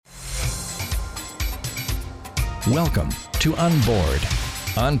Welcome to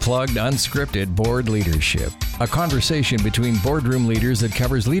Unboard. Unplugged, unscripted board leadership. A conversation between boardroom leaders that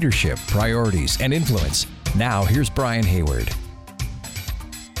covers leadership, priorities, and influence. Now, here's Brian Hayward.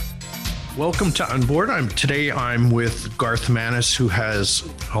 Welcome to Unboard. Today I'm with Garth Manness, who has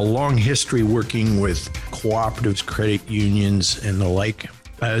a long history working with cooperatives, credit unions, and the like.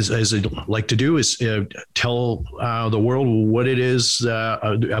 As I'd like to do is tell the world what it is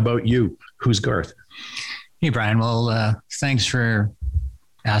about you. Who's Garth? Hey, Brian. Well, thanks for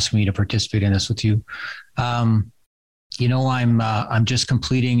asking me to participate in this with you. I'm just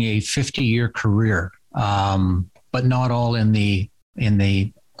completing a 50-year career, but not all in the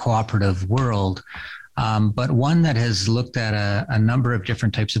cooperative world, but one that has looked at a number of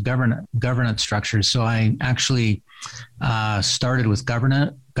different types of governance structures. So I actually started with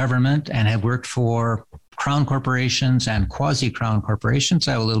government and have worked for crown corporations and quasi-crown corporations.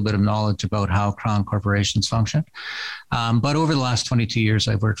 I have a little bit of knowledge about how crown corporations function. But over the last 22 years,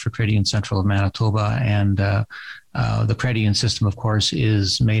 I've worked for Credit Union Central of Manitoba, and the credit union system, of course,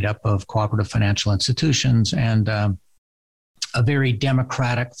 is made up of cooperative financial institutions and a very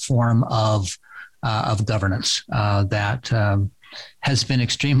democratic form of governance that has been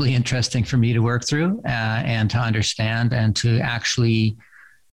extremely interesting for me to work through and to understand and to actually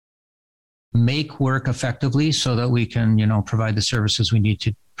make work effectively so that we can, provide the services we need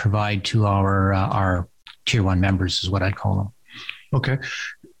to provide to our tier one members, is what I'd call them. Okay.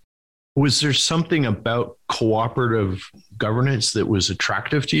 Was there something about cooperative governance that was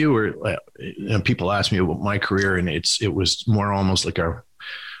attractive to you? Or people ask me about my career, and it was more almost like a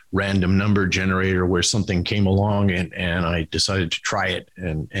random number generator where something came along and I decided to try it.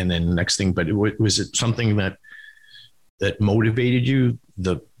 And then the next thing, but was it something that motivated you,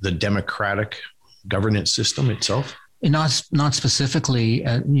 the democratic governance system itself? Not specifically,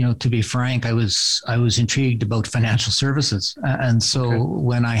 to be frank, I was intrigued about financial services. And so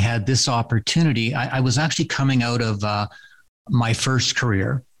when I had this opportunity, I was actually coming out of my first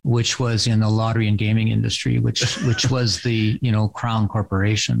career, which was in the lottery and gaming industry, which was the, crown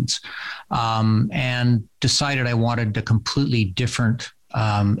corporations, and decided I wanted a completely different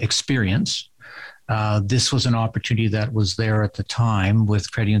experience. This was an opportunity that was there at the time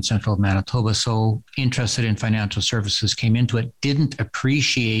with Credit Union Central of Manitoba. So interested in financial services, came into it, didn't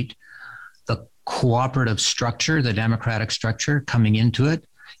appreciate the cooperative structure, the democratic structure coming into it.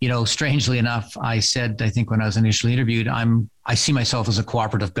 Strangely enough, I said, I think when I was initially interviewed, I see myself as a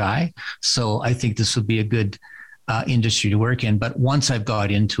cooperative guy. So I think this would be a good industry to work in. But once I've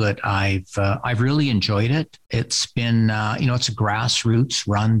got into it, I've really enjoyed it. It's been, it's a grassroots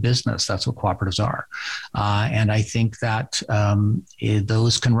run business. That's what cooperatives are. And I think that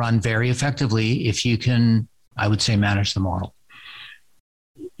those can run very effectively if you can, I would say, manage the model.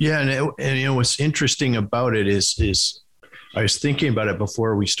 Yeah. And what's interesting about it is I was thinking about it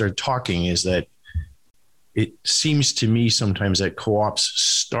before we started talking, is that it seems to me sometimes that co-ops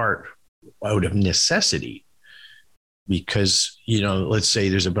start out of necessity. Because, let's say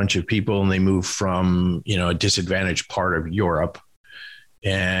there's a bunch of people and they move from, a disadvantaged part of Europe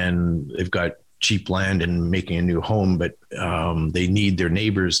and they've got cheap land and making a new home, but they need their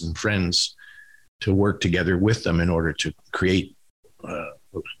neighbors and friends to work together with them in order to create,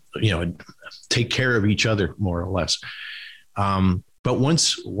 take care of each other more or less. But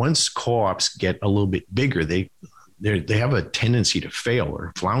once co-ops get a little bit bigger, they have a tendency to fail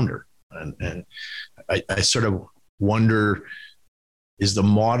or flounder. And I sort of wonder, is the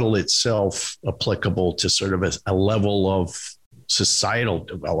model itself applicable to sort of a level of societal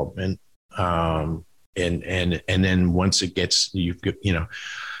development? And then once it gets,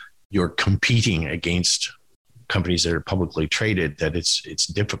 you're competing against companies that are publicly traded, that it's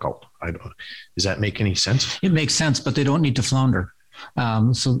difficult. Does that make any sense? It makes sense, but they don't need to flounder.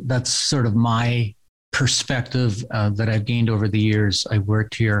 So that's sort of my perspective that I've gained over the years I've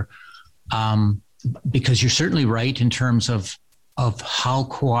worked here. Because you're certainly right in terms of how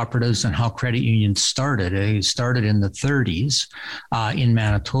cooperatives and how credit unions started. It started in the 30s in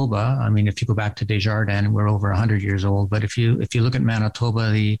Manitoba. I mean, if you go back to Desjardins, we're over 100 years old. But if you look at Manitoba,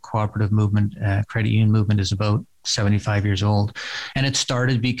 the cooperative movement, credit union movement, is about 75 years old, and it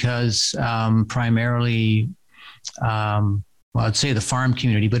started because primarily, I'd say the farm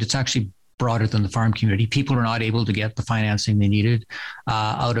community, but it's actually broader than the farm community. People are not able to get the financing they needed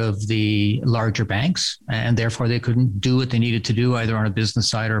out of the larger banks, and therefore they couldn't do what they needed to do either on a business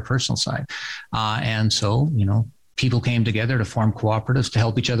side or a personal side. And so, people came together to form cooperatives to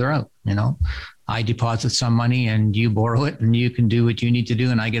help each other out. I deposit some money and you borrow it and you can do what you need to do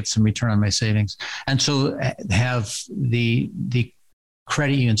and I get some return on my savings. And so have the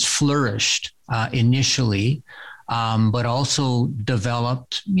credit unions flourished initially but also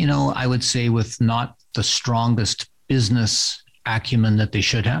developed, I would say with not the strongest business acumen that they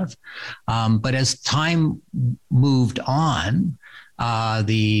should have. But as time moved on,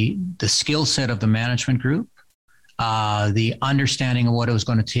 the skill set of the management group, the understanding of what it was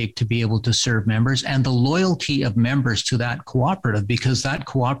going to take to be able to serve members, and the loyalty of members to that cooperative, because that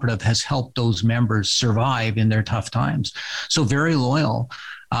cooperative has helped those members survive in their tough times. So very loyal.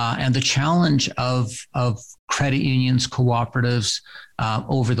 And the challenge of credit unions, cooperatives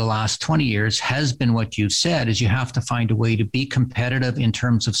over the last 20 years has been what you've said, is you have to find a way to be competitive in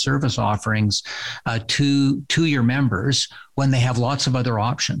terms of service offerings to your members when they have lots of other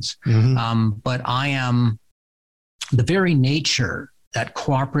options. But the very nature that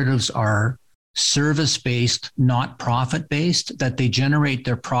cooperatives are service-based, not profit-based, that they generate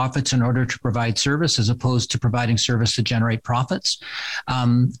their profits in order to provide service as opposed to providing service to generate profits,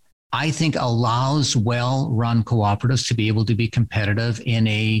 I think allows well-run cooperatives to be able to be competitive in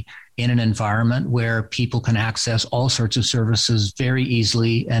an environment where people can access all sorts of services very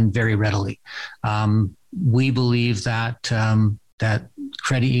easily and very readily. We believe that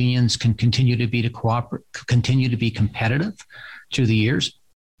credit unions can continue to be competitive through the years.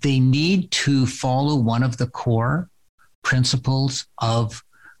 They need to follow one of the core principles of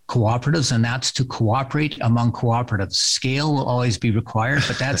cooperatives, and that's to cooperate among cooperatives. Scale will always be required,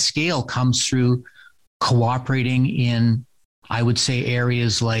 but that scale comes through cooperating in, I would say,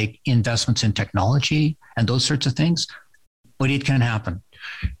 areas like investments in technology and those sorts of things. But it can happen.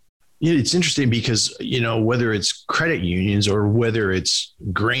 Yeah, it's interesting because, whether it's credit unions or whether it's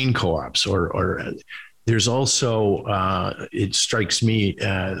grain co-ops or there's also, it strikes me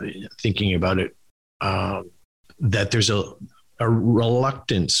thinking about it, that there's a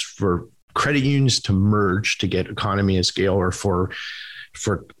reluctance for credit unions to merge to get economy of scale, or for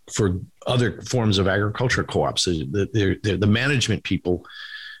other forms of agriculture co-ops. The management people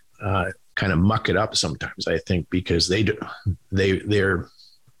kind of muck it up sometimes, I think, because they're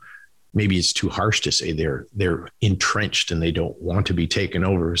maybe it's too harsh to say they're entrenched and they don't want to be taken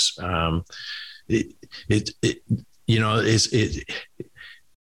over. Are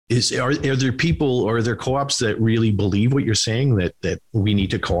there people or are there co-ops that really believe what you're saying, that we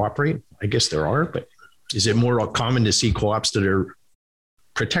need to cooperate? I guess there are, but is it more common to see co-ops that are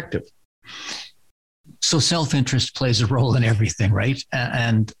protective? So self-interest plays a role in everything, right?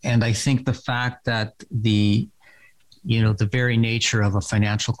 And I think the fact that the very nature of a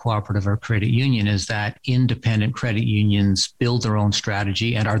financial cooperative or credit union is that independent credit unions build their own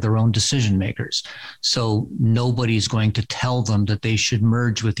strategy and are their own decision makers. So nobody's going to tell them that they should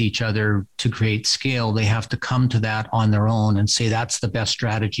merge with each other to create scale. They have to come to that on their own and say, that's the best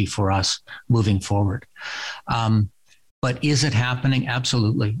strategy for us moving forward. But is it happening?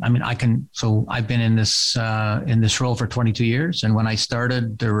 Absolutely. I mean, I've been in this role for 22 years. And when I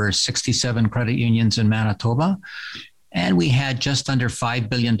started, there were 67 credit unions in Manitoba. And we had just under $5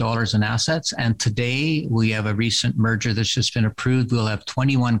 billion in assets. And today we have a recent merger that's just been approved. We'll have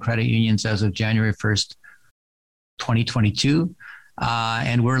 21 credit unions as of January 1st, 2022.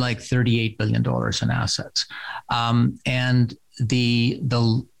 And we're like $38 billion in assets. And the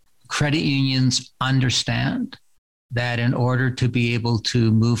credit unions understand that in order to be able to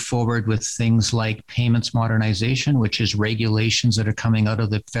move forward with things like payments modernization, which is regulations that are coming out of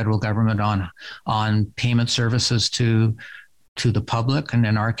the federal government on payment services to the public, and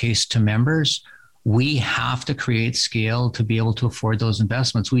in our case, to members, we have to create scale to be able to afford those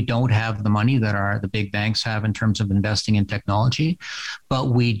investments. We don't have the money that the big banks have in terms of investing in technology, but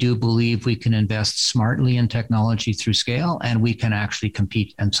we do believe we can invest smartly in technology through scale, and we can actually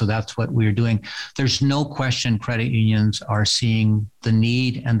compete. And so that's what we're doing. There's no question credit unions are seeing the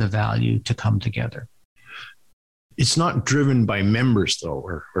need and the value to come together. It's not driven by members, though,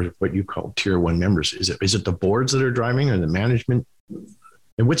 or what you call tier one members. Is it the boards that are driving, or the management?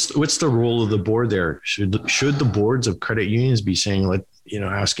 And what's the role of the board there? Should the boards of credit unions be saying,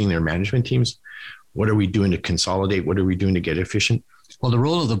 asking their management teams, what are we doing to consolidate? What are we doing to get efficient? Well, the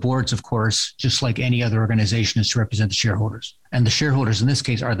role of the boards, of course, just like any other organization, is to represent the shareholders. And the shareholders in this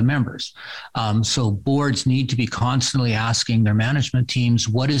case are the members. So boards need to be constantly asking their management teams,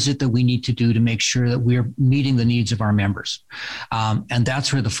 what is it that we need to do to make sure that we're meeting the needs of our members? And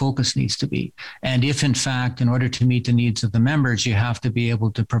that's where the focus needs to be. And if, in fact, in order to meet the needs of the members, you have to be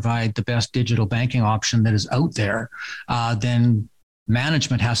able to provide the best digital banking option that is out there, then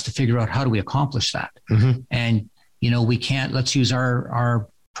management has to figure out, how do we accomplish that? Mm-hmm. And we can't, let's use our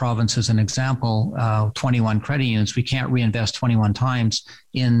province as an example, 21 credit unions. We can't reinvest 21 times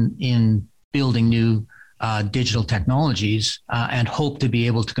in building new digital technologies and hope to be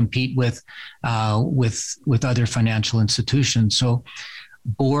able to compete with other financial institutions. So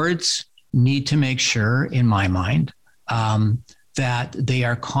boards need to make sure, in my mind, that they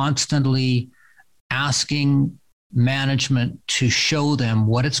are constantly asking management to show them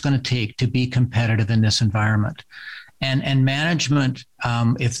what it's going to take to be competitive in this environment. And management,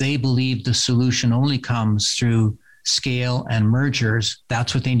 if they believe the solution only comes through scale and mergers,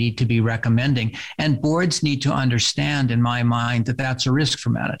 that's what they need to be recommending. And boards need to understand, in my mind, that that's a risk for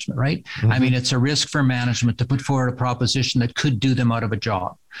management, right? Mm-hmm. I mean, it's a risk for management to put forward a proposition that could do them out of a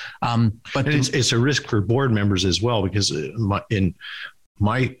job. But it's a risk for board members as well, because in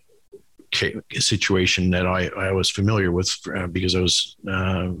my situation that I was familiar with, because I was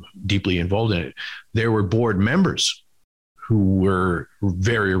deeply involved in it, there were board members who were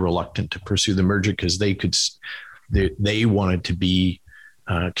very reluctant to pursue the merger because they wanted to be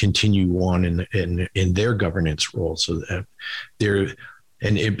continue on in their governance role. So that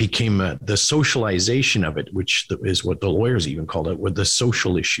and it became the socialization of it, which is what the lawyers even called it, with the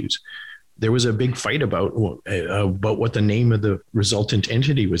social issues. There was a big fight about what the name of the resultant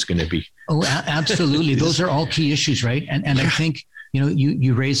entity was going to be. Oh, absolutely. Those are all key issues, right? And I think,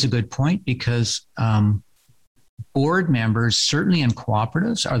 you raise a good point, because board members, certainly in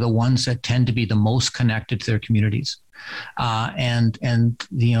cooperatives, are the ones that tend to be the most connected to their communities. And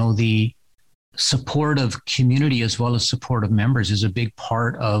the support of community as well as support of members is a big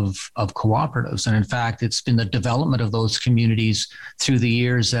part of cooperatives. And in fact, it's been the development of those communities through the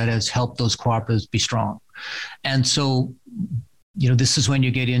years that has helped those cooperatives be strong. And so, this is when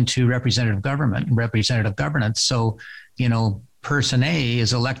you get into representative government and representative governance. So, person A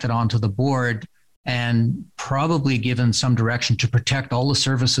is elected onto the board and probably given some direction to protect all the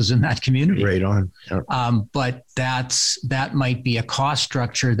services in that community. Right on. Yep. But that might be a cost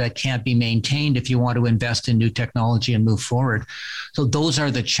structure that can't be maintained if you want to invest in new technology and move forward. So those are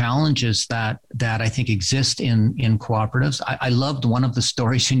the challenges that I think exist in cooperatives. I loved one of the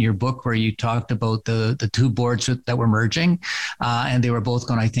stories in your book where you talked about the two boards that were merging, and they were both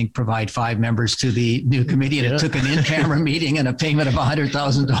going to, I think, provide 5 members to the new committee. And it took an in-camera meeting and a payment of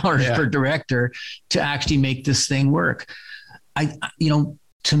 $100,000 per director to actually make this thing work.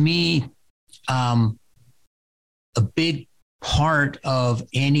 To me, a big part of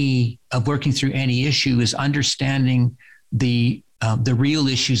working through any issue is understanding the real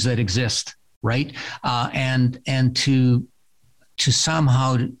issues that exist, right? And to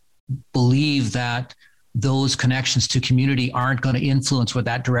somehow believe that those connections to community aren't going to influence what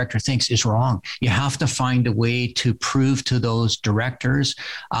that director thinks is wrong. You have to find a way to prove to those directors,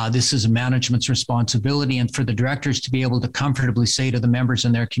 this is management's responsibility, and for the directors to be able to comfortably say to the members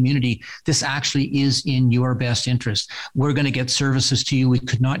in their community, this actually is in your best interest. We're going to get services to you we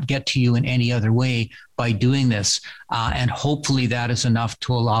could not get to you in any other way by doing this. And hopefully that is enough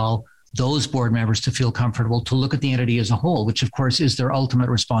to allow those board members to feel comfortable to look at the entity as a whole, which of course is their ultimate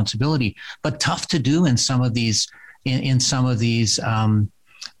responsibility, but tough to do in some of these,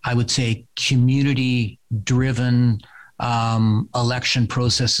 I would say, community-driven election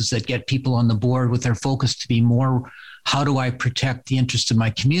processes that get people on the board with their focus to be more, how do I protect the interest of my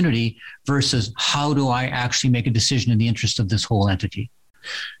community versus how do I actually make a decision in the interest of this whole entity?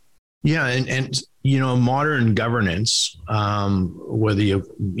 Yeah. And modern governance, whether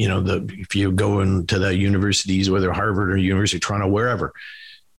if you go into the universities, whether Harvard or University of Toronto, wherever,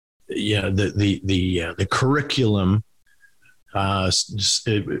 the curriculum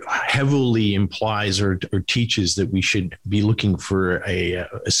heavily implies or teaches that we should be looking for a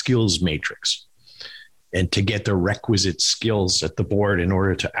skills matrix, and to get the requisite skills at the board in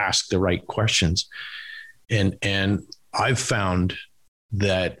order to ask the right questions. And I've found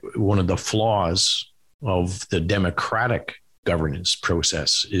that one of the flaws of the democratic governance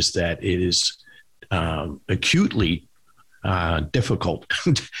process is that it is acutely difficult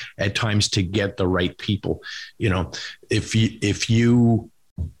at times to get the right people. If you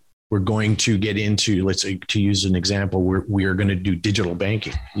were going to get into, let's say, to use an example, we are going to do digital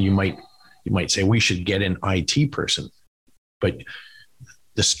banking, you might say we should get an IT person, but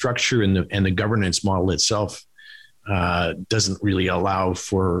the structure and the governance model itself doesn't really allow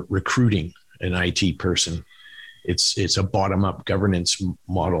for recruiting an IT person. It's a bottom-up governance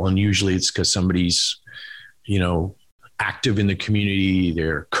model, and usually it's because somebody's, active in the community,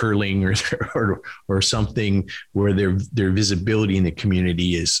 they're curling or something where their visibility in the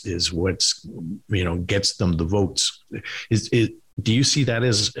community is what's gets them the votes. Do you see that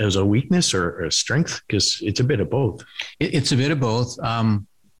as a weakness or a strength? Because it's a bit of both. It's a bit of both.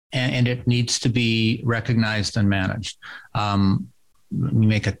 And it needs to be recognized and managed.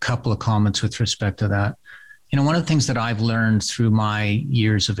 make a couple of comments with respect to that. One of the things that I've learned through my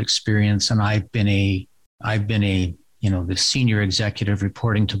years of experience, and I've been a the senior executive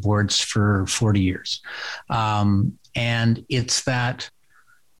reporting to boards for 40 years. And it's that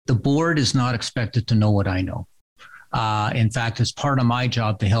the board is not expected to know what I know. In fact, it's part of my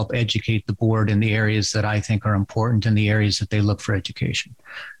job to help educate the board in the areas that I think are important, in the areas that they look for education.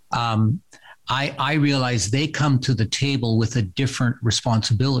 I realize they come to the table with a different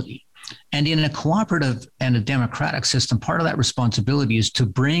responsibility. And in a cooperative and a democratic system, part of that responsibility is to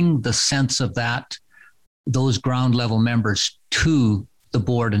bring the sense of those ground level members to the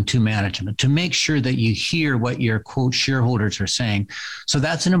board and to management, to make sure that you hear what your quote shareholders are saying. So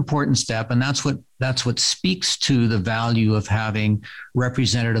that's an important step. And that's what speaks to the value of having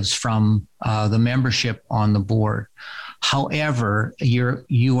representatives from the membership on the board. However,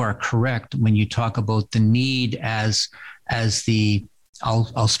 you are correct when you talk about the need as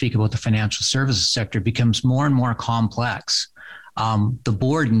I'll speak about the financial services sector becomes more and more complex. The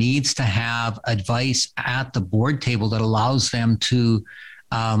board needs to have advice at the board table that allows them to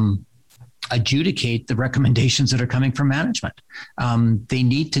adjudicate the recommendations that are coming from management. They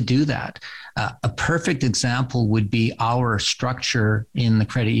need to do that. A perfect example would be our structure in the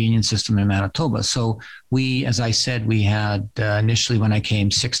credit union system in Manitoba. So we, as I said, we had initially when I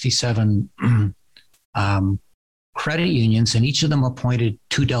came 67 credit unions, and each of them appointed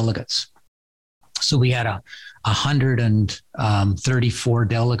 2 delegates. So we had 134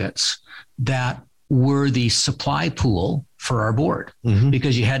 delegates that were the supply pool for our board,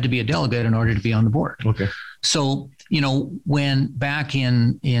 because you had to be a delegate in order to be on the board. Okay. So, when back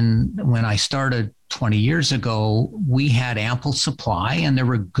when I started 20 years ago, we had ample supply and there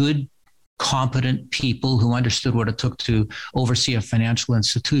were good, competent people who understood what it took to oversee a financial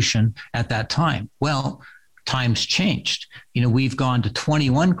institution at that time. Well, times changed. We've gone to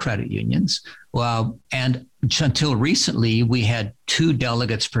 21 credit unions. And until recently, we had 2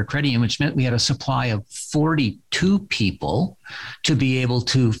 delegates per credit union, which meant we had a supply of 42 people to be able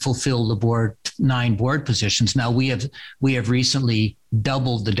to fulfill the 9 board positions. Now we have recently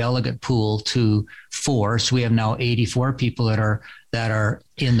doubled the delegate pool to 4. So we have now 84 people that are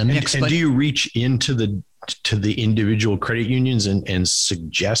in the mix. And do you reach into the individual credit unions and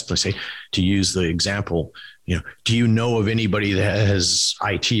suggest, let's say, to use the example, do you know of anybody that has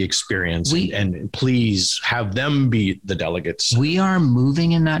IT experience and please have them be the delegates? We are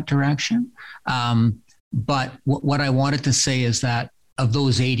moving in that direction. But what I wanted to say is that of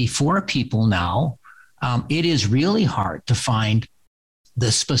those 84 people now, it is really hard to find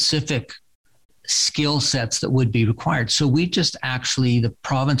the specific skill sets that would be required. So the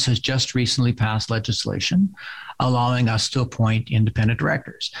province has just recently passed legislation allowing us to appoint independent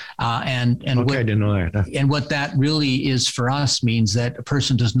directors. I didn't know that. And what that really is for us means that a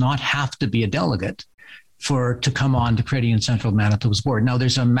person does not have to be a delegate to come on to Credit Union Central Manitoba's board. Now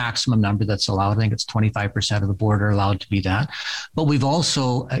there's a maximum number that's allowed. I think it's 25% of the board are allowed to be that. But we've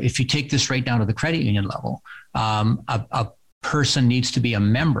also, if you take this right down to the credit union level, a person needs to be a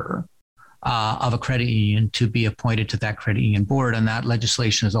member of a credit union to be appointed to that credit union board. And that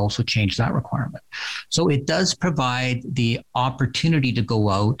legislation has also changed that requirement. So it does provide the opportunity to go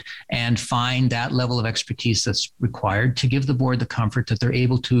out and find that level of expertise that's required to give the board the comfort that they're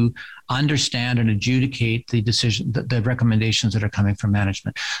able to understand and adjudicate the recommendations that are coming from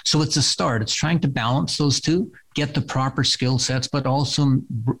management. So it's a start. It's trying to balance those two, get the proper skill sets, but also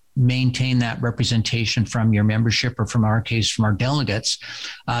maintain that representation from your membership, or from our case, from our delegates,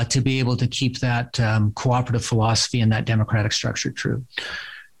 to be able to keep that cooperative philosophy and that democratic structure true.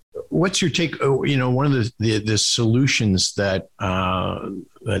 What's your take? One of the solutions that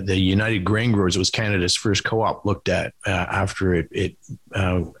the United Grain Growers, was Canada's first co-op, looked at after it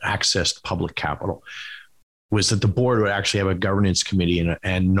accessed public capital, was that the board would actually have a governance committee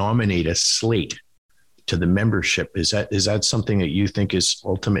and nominate a slate to the membership. Is that something that you think is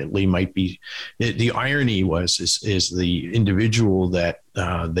ultimately might be? The irony is the individual that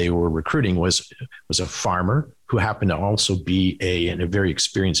they were recruiting was a farmer who happened to also be a very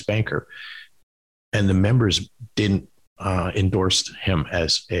experienced banker, and the members didn't endorse him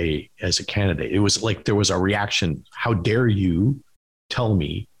as a candidate. It was like there was a reaction. How dare you tell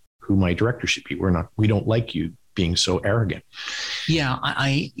me who my director should be? We don't like you being so arrogant. Yeah,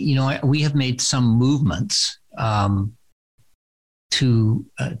 we have made some movements to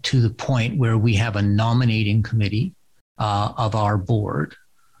the point where we have a nominating committee of our board.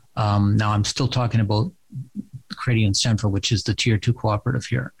 Now I'm still talking about Credit Union Central, which is the Tier 2 cooperative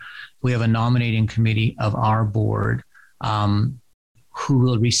here. We have a nominating committee of our board who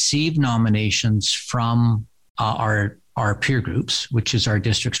will receive nominations from our our peer groups, which is our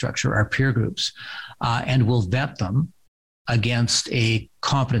district structure, our peer groups, and we'll vet them against a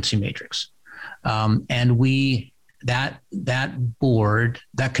competency matrix. And that board,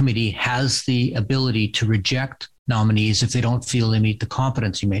 that committee has the ability to reject nominees if they don't feel they meet the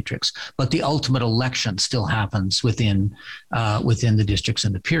competency matrix. But the ultimate election still happens within the districts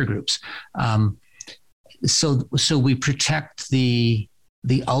and the peer groups. So we protect the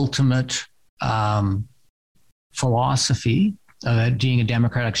ultimate philosophy of it being a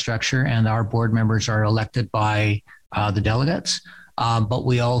democratic structure, and our board members are elected by the delegates. But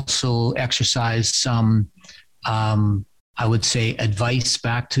we also exercise some, I would say, advice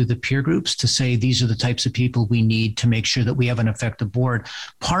back to the peer groups to say, these are the types of people we need to make sure that we have an effective board.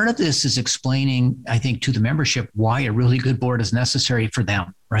 Part of this is explaining, I think, to the membership why a really good board is necessary for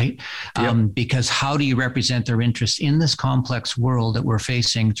them, right? Yep. Because how do you represent their interests in this complex world that we're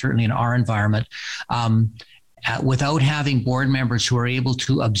facing, certainly in our environment, without having board members who are able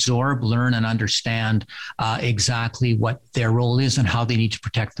to absorb, learn, and understand exactly what their role is and how they need to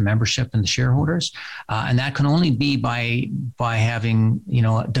protect the membership and the shareholders. And that can only be by having,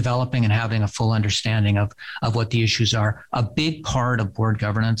 developing and having a full understanding of what the issues are. A big part of board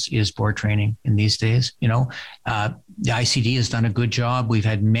governance is board training in these days. The ICD has done a good job. We've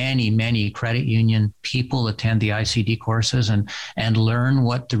had many credit union people attend the ICD courses and learn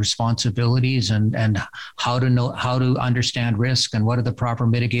what the responsibilities and how to understand risk and what are the proper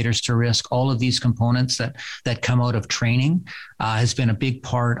mitigators to risk. All of these components that come out of training has been a big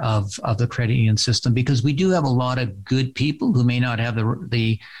part of the credit union system, because we do have a lot of good people who may not have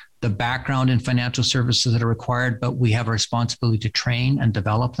the background in financial services that are required, but we have a responsibility to train and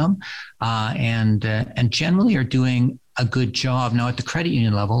develop them, and generally are doing a good job. Now, at the credit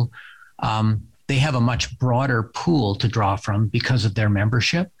union level, they have a much broader pool to draw from because of their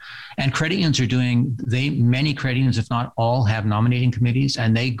membership. And credit unions many credit unions, if not all, have nominating committees,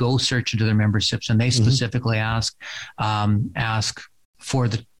 and they go search into their memberships, and they specifically ask for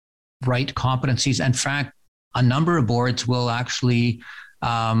the right competencies. In fact, a number of boards will actually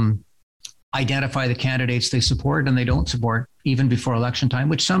identify the candidates they support and they don't support even before election time,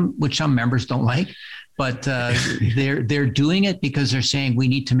 which some members don't like. But they're doing it because they're saying we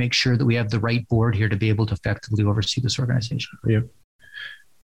need to make sure that we have the right board here to be able to effectively oversee this organization. Yep.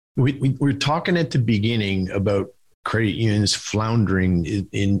 We're talking at the beginning about credit unions floundering.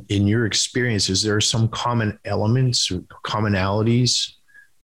 In your experience, is there some common elements or commonalities,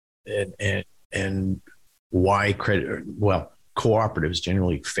 and why cooperatives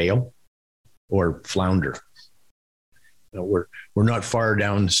generally fail or flounder? We're not far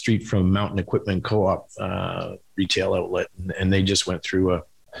down the street from Mountain Equipment Co-op retail outlet, and they just went through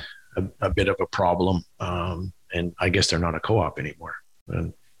a bit of a problem, and I guess they're not a co-op anymore.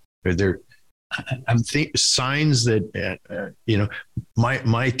 And I'm thinking signs that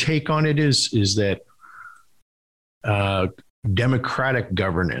my take on it is that democratic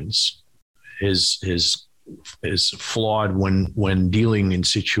governance is flawed when dealing in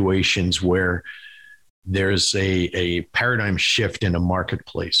situations where there's a paradigm shift in a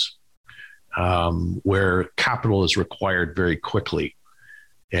marketplace, where capital is required very quickly,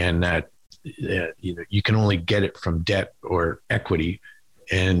 and that you can only get it from debt or equity,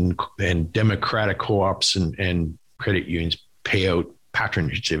 and democratic co-ops and credit unions pay out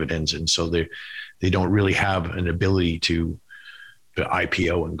patronage dividends, and so they don't really have an ability to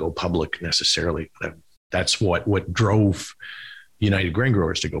IPO and go public necessarily. That's what drove United Grain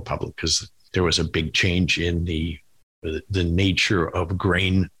Growers to go public, because there was a big change in the nature of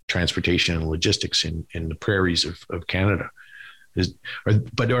grain transportation and logistics in the prairies of Canada.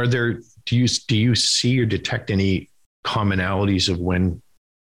 But are there? Do you see or detect any commonalities of when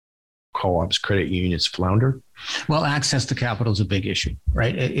co-ops, credit unions flounder? Well, access to capital is a big issue,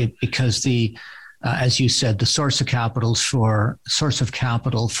 right? Because as you said, the source of capital for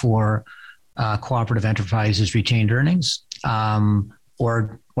cooperative enterprise is retained earnings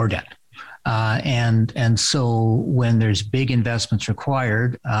or debt. And so when there's big investments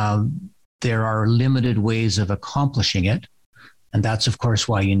required, there are limited ways of accomplishing it. And that's, of course,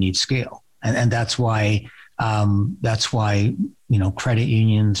 why you need scale. And that's why credit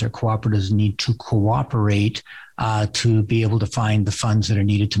unions or cooperatives need to cooperate to be able to find the funds that are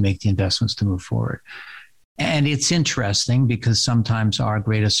needed to make the investments to move forward. And it's interesting because sometimes our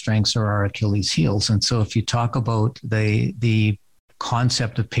greatest strengths are our Achilles heels. And so if you talk about the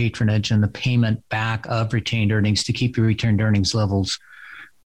concept of patronage and the payment back of retained earnings to keep your retained earnings levels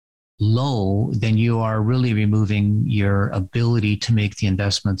low, then you are really removing your ability to make the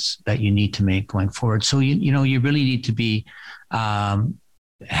investments that you need to make going forward. So you really need to be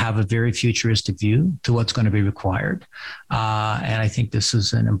have a very futuristic view to what's going to be required. And I think this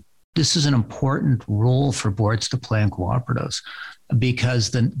is an important role for boards to play in cooperatives,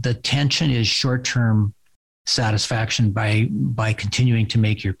 because the tension is short-term satisfaction by continuing to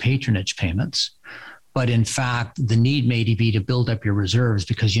make your patronage payments. But in fact, the need may be to build up your reserves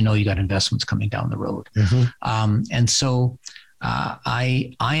because you got investments coming down the road. Mm-hmm. And so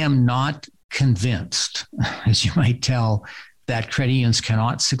I am not convinced, as you might tell, that credit unions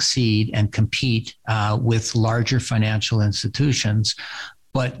cannot succeed and compete with larger financial institutions,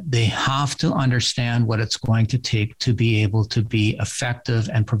 but they have to understand what it's going to take to be able to be effective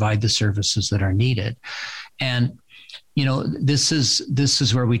and provide the services that are needed. And this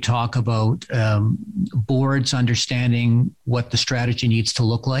is where we talk about boards understanding what the strategy needs to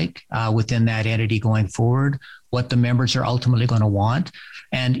look like within that entity going forward, what the members are ultimately going to want.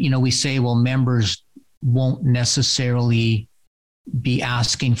 And, we say, well, members won't necessarily be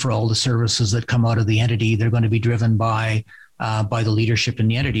asking for all the services that come out of the entity. They're going to be driven by the leadership in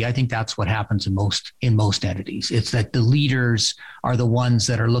the entity. I think that's what happens in most entities. It's that the leaders are the ones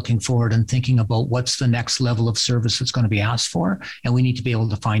that are looking forward and thinking about what's the next level of service that's going to be asked for, and we need to be able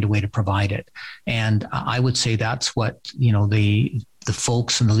to find a way to provide it. And I would say that's what the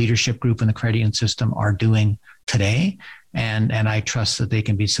folks in the leadership group in the credit union system are doing today. And I trust that they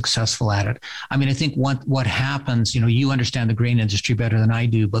can be successful at it. I mean, I think what happens, you understand the grain industry better than I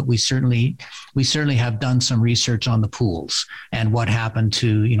do, but we certainly have done some research on the pools and what happened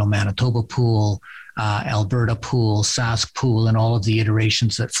to, Manitoba pool, Alberta pool, Sask pool, and all of the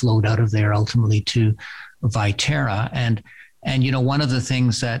iterations that flowed out of there ultimately to Viterra. And one of the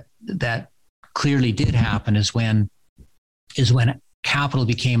things that clearly did happen is when capital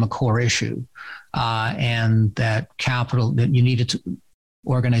became a core issue. And that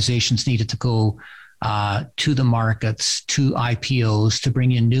organizations needed to go to the markets, to IPOs, to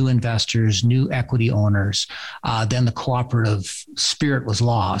bring in new investors, new equity owners. Then the cooperative spirit was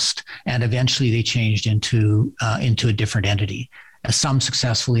lost, and eventually they changed into a different entity, some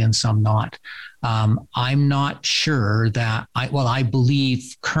successfully and some not. I'm not sure that I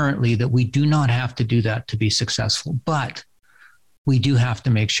believe currently that we do not have to do that to be successful, but we do have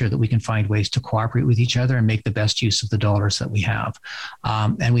to make sure that we can find ways to cooperate with each other and make the best use of the dollars that we have.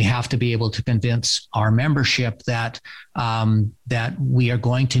 And we have to be able to convince our membership that we are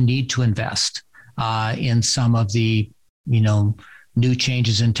going to need to invest in some of the, new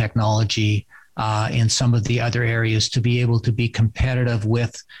changes in technology, in some of the other areas to be able to be competitive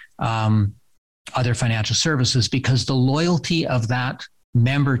with other financial services, because the loyalty of that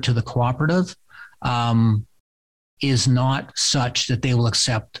member to the cooperative is not such that they will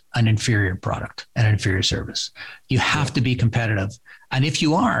accept an inferior product and an inferior service. You have to be competitive. And if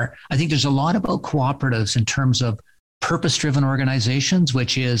you are, I think there's a lot about cooperatives in terms of purpose-driven organizations,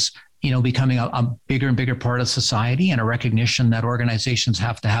 which is, becoming a bigger and bigger part of society, and a recognition that organizations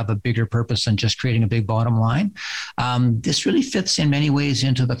have to have a bigger purpose than just creating a big bottom line. This really fits in many ways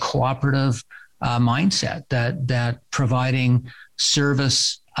into the cooperative mindset that providing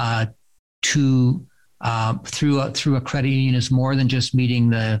service to through a credit union is more than just meeting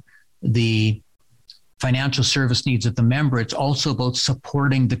the financial service needs of the member. It's also about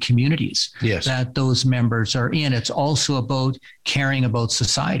supporting the communities that those members are in. It's also about caring about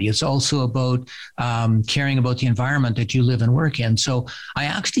society. It's also about caring about the environment that you live and work in. So I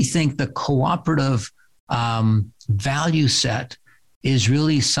actually think the cooperative value set is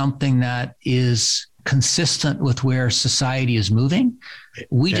really something that is consistent with where society is moving.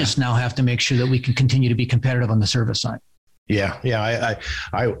 We just now have to make sure that we can continue to be competitive on the service side. Yeah.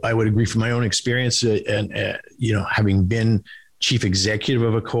 I would agree from my own experience, and having been chief executive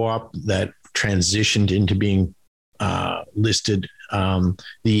of a co-op that transitioned into being listed,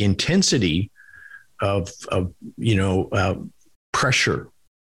 the intensity of pressure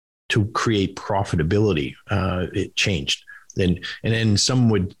to create profitability, it changed. And then some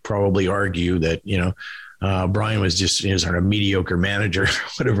would probably argue that, Brian was just sort of a mediocre manager,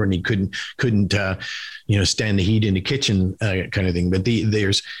 whatever, and he couldn't stand the heat in the kitchen kind of thing. But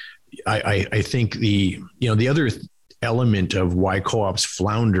I think the other element of why co-ops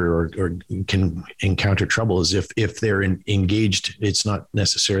flounder or can encounter trouble is if they're engaged. It's not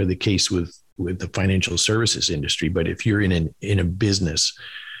necessarily the case with the financial services industry, but if you're in a business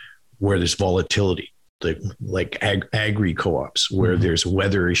where there's volatility, like agri co-ops, where there's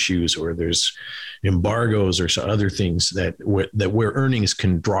weather issues or there's embargoes or some other things where earnings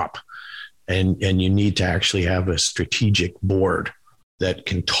can drop, and you need to actually have a strategic board that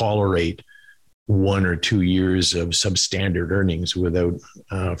can tolerate 1 or 2 years of substandard earnings without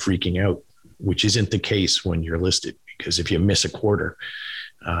freaking out, which isn't the case when you're listed, because if you miss a quarter,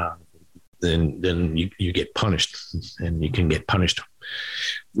 then you get punished, and you can get punished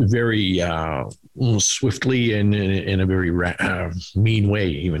very swiftly and in a very mean way,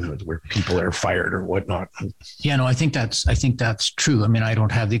 even where people are fired or whatnot. Yeah, no, I think that's true. I mean, I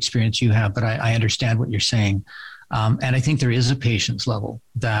don't have the experience you have, but I understand what you're saying. And I think there is a patience level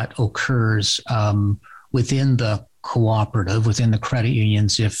that occurs within the cooperative, within the credit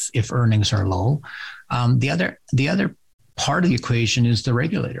unions, if earnings are low. The other part of the equation is the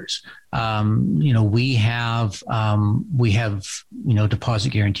regulators. We have Deposit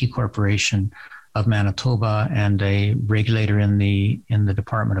Guarantee Corporation of Manitoba and a regulator in the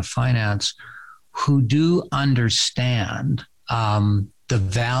Department of Finance who do understand the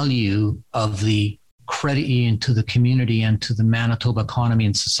value of the credit union to the community and to the Manitoba economy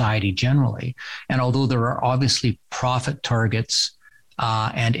and society generally. And although there are obviously profit targets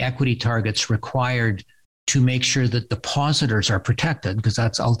and equity targets required to make sure that depositors are protected, because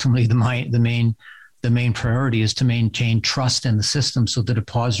that's ultimately the main priority, is to maintain trust in the system so the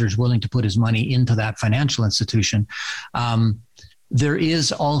depositor is willing to put his money into that financial institution. There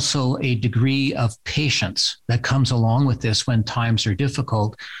is also a degree of patience that comes along with this when times are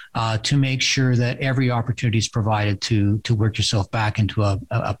difficult, to make sure that every opportunity is provided to work yourself back into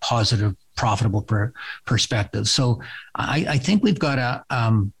a positive, profitable perspective. So I think we've got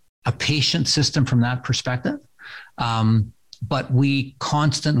a patient system from that perspective. But we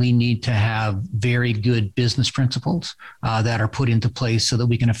constantly need to have very good business principles that are put into place so that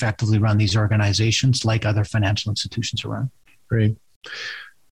we can effectively run these organizations like other financial institutions around. Great.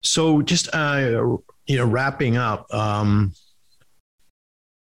 So just, wrapping up,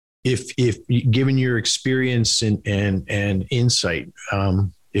 if given your experience and insight,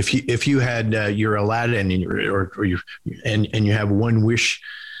 if you had your Aladdin and you have one wish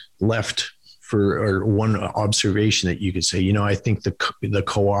left or one observation that you could say, I think the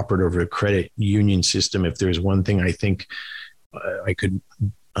cooperative or credit union system, if there's one thing I think I could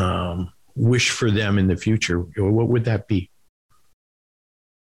wish for them in the future, what would that be?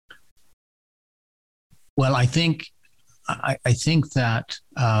 Well, I think that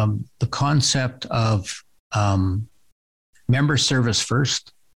the concept of member service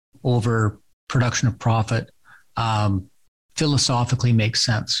first over production of profit philosophically makes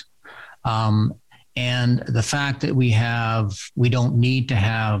sense. And the fact that we don't need to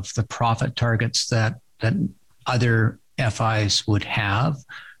have the profit targets that other FIs would have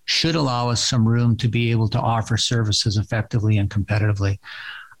should allow us some room to be able to offer services effectively and competitively.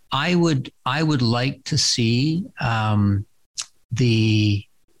 I would like to see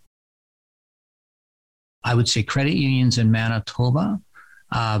credit unions in Manitoba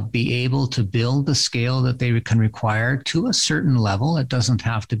be able to build the scale that they can require to a certain level. It doesn't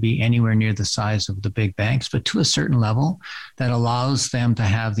have to be anywhere near the size of the big banks, but to a certain level that allows them to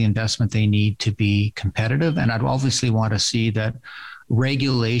have the investment they need to be competitive. And I'd obviously want to see that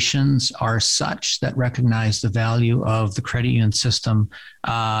regulations are such that recognize the value of the credit union system,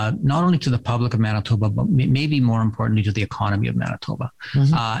 not only to the public of Manitoba, but maybe more importantly to the economy of Manitoba.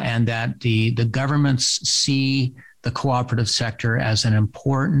 Mm-hmm. And that the governments see the cooperative sector as an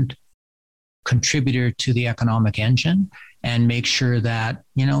important contributor to the economic engine, and make sure that,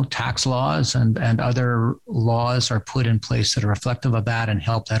 tax laws and other laws are put in place that are reflective of that and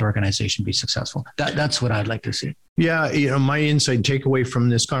help that organization be successful. That's what I'd like to see. Yeah, my insight takeaway from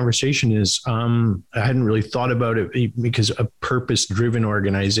this conversation is I hadn't really thought about it, because a purpose-driven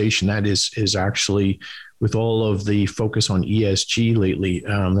organization, that is actually, with all of the focus on ESG lately,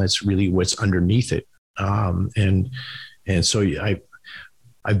 that's really what's underneath it. And so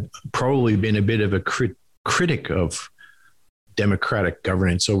I've probably been a bit of a critic of democratic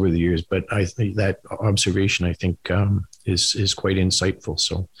governance over the years, but I think that observation, is quite insightful.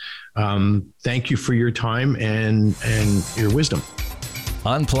 So thank you for your time and your wisdom.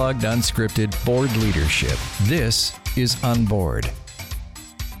 Unplugged, unscripted board leadership. This is On Board.